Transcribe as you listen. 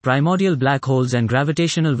Primordial Black Holes and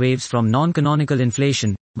Gravitational Waves from Non-Canonical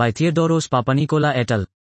Inflation, by Theodoros Papanikolaou et al.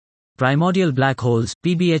 Primordial black holes,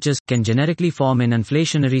 PBHs, can generically form in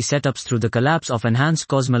inflationary setups through the collapse of enhanced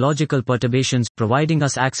cosmological perturbations, providing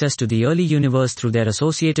us access to the early universe through their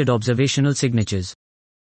associated observational signatures.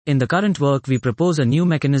 In the current work, we propose a new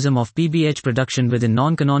mechanism of PBH production within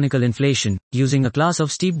non-canonical inflation, using a class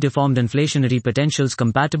of steep deformed inflationary potentials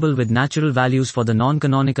compatible with natural values for the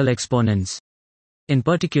non-canonical exponents. In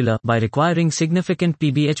particular, by requiring significant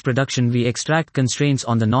PBH production, we extract constraints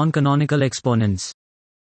on the non-canonical exponents.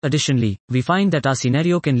 Additionally, we find that our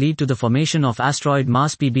scenario can lead to the formation of asteroid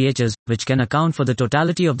mass PBHs, which can account for the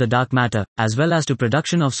totality of the dark matter, as well as to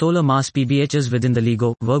production of solar mass PBHs within the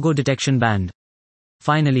LIGO-Virgo detection band.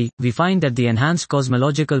 Finally, we find that the enhanced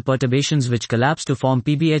cosmological perturbations which collapse to form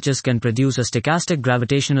PBHs can produce a stochastic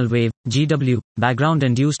gravitational wave, GW, background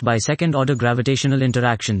induced by second-order gravitational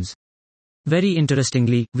interactions. Very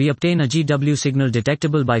interestingly, we obtain a GW signal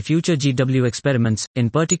detectable by future GW experiments, in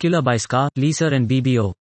particular by SCA, LISA and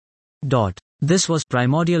BBO. This was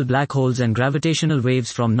Primordial Black Holes and Gravitational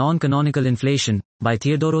Waves from Non-Canonical Inflation, by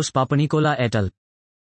Theodoros Papanikolaou et al.